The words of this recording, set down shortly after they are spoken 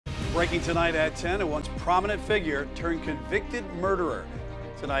Breaking tonight at 10, a once prominent figure turned convicted murderer.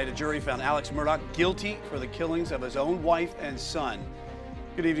 Tonight, a jury found Alex Murdaugh guilty for the killings of his own wife and son.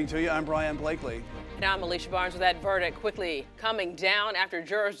 Good evening to you. I'm Brian Blakely. And I'm Alicia Barnes with that verdict quickly coming down after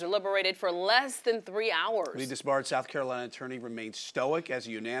jurors deliberated for less than 3 hours. The disbarred South Carolina attorney remained stoic as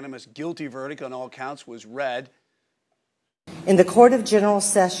a unanimous guilty verdict on all counts was read. In the Court of General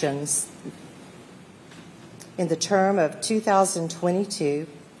Sessions, in the term of 2022,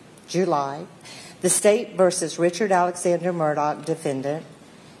 July, the State versus Richard Alexander Murdaugh, defendant,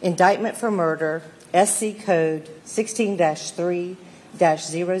 indictment for murder, SC Code 16-3-0010,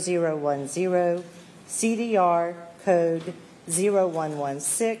 CDR Code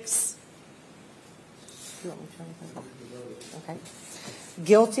 0116. Okay.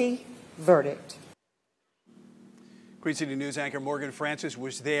 Guilty verdict. Queen City News anchor Morgan Francis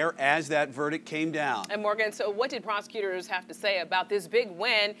was there as that verdict came down. And Morgan, so what did prosecutors have to say about this big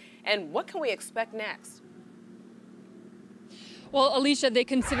win, and what can we expect next? Well, Alicia, they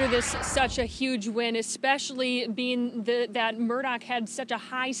consider this such a huge win, especially being that Murdaugh had such a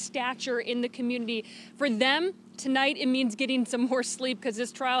high stature in the community. For them, tonight it means getting some more sleep because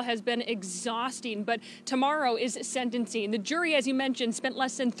this trial has been exhausting. But tomorrow is sentencing. The jury, as you mentioned, spent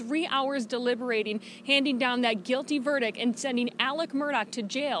less than 3 hours deliberating, handing down that guilty verdict and sending Alex Murdaugh to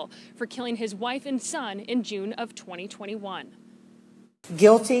jail for killing his wife and son in June of 2021.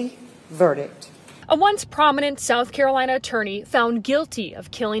 Guilty verdict. A once prominent South Carolina attorney found guilty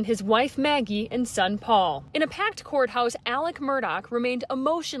of killing his wife Maggie and son Paul. In a packed courthouse, Alex Murdaugh remained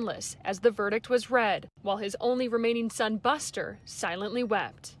emotionless as the verdict was read, while his only remaining son Buster silently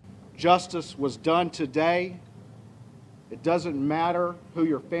wept. Justice was done today. It doesn't matter who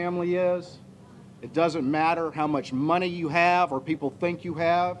your family is. It doesn't matter how much money you have or people think you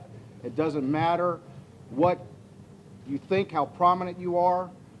have. It doesn't matter what you think, how prominent you are.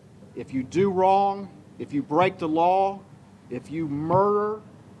 If you do wrong, if you break the law, if you murder,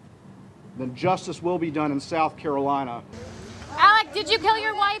 then justice will be done in South Carolina. Alex, did you kill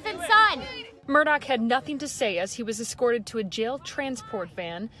your wife and son? Murdaugh had nothing to say as he was escorted to a jail transport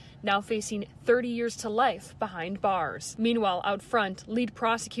van, now facing 30 years to life behind bars. Meanwhile, out front, lead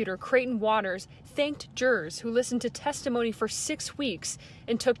prosecutor Creighton Waters thanked jurors who listened to testimony for 6 weeks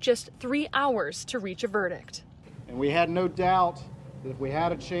and took just 3 hours to reach a verdict. And we had no doubt that if we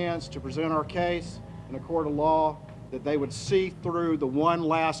had a chance to present our case in a court of law, that they would see through the one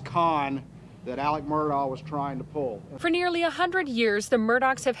last con that Alex Murdaugh was trying to pull. For nearly 100 years, the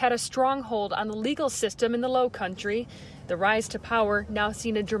Murdaughs have had a stronghold on the legal system in the Low Country. The rise to power now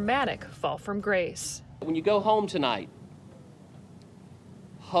seen a dramatic fall from grace. When you go home tonight,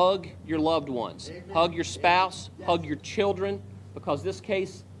 hug your loved ones, hug your spouse, hug your children, because this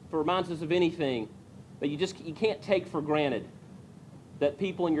case reminds us of anything that you can't take for granted, that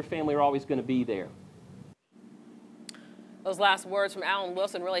people in your family are always going to be there. Those last words from Alan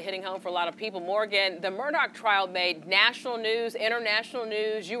Wilson really hitting home for a lot of people. Morgan, the Murdaugh trial made national news, international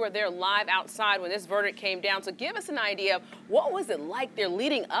news. You were there live outside when this verdict came down. So give us an idea of what was it like there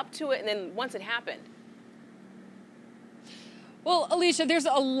leading up to it and then once it happened? Well, Alicia, there's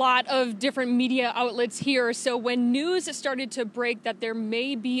a lot of different media outlets here. So when news started to break that there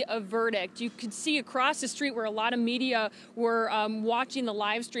may be a verdict, you could see across the street where a lot of media were watching the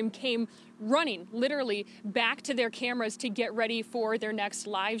live stream came running literally back to their cameras to get ready for their next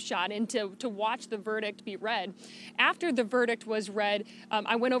live shot and to watch the verdict be read. After the verdict was read,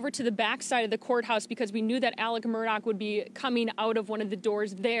 I went over to the back side of the courthouse because we knew that Alex Murdaugh would be coming out of one of the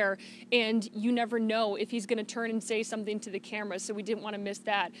doors there, and you never know if he's going to turn and say something to the camera, so we didn't want to miss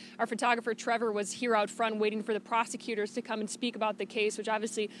that. Our photographer Trevor was here out front waiting for the prosecutors to come and speak about the case, which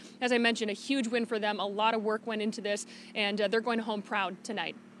obviously, as I mentioned, a huge win for them. A lot of work went into this, and they're going home proud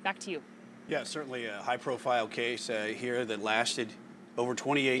tonight. Back to you. Yeah, certainly a high-profile case here that lasted over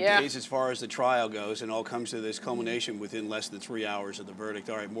 28 days as far as the trial goes, and all comes to this culmination within less than 3 hours of the verdict.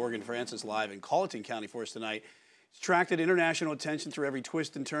 All right, Morgan Francis live in Colleton County for us tonight. It's attracted international attention through every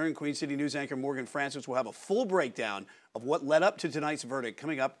twist and turn. Queen City News anchor Morgan Francis will have a full breakdown of what led up to tonight's verdict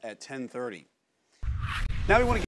coming up at 10:30. Now we want to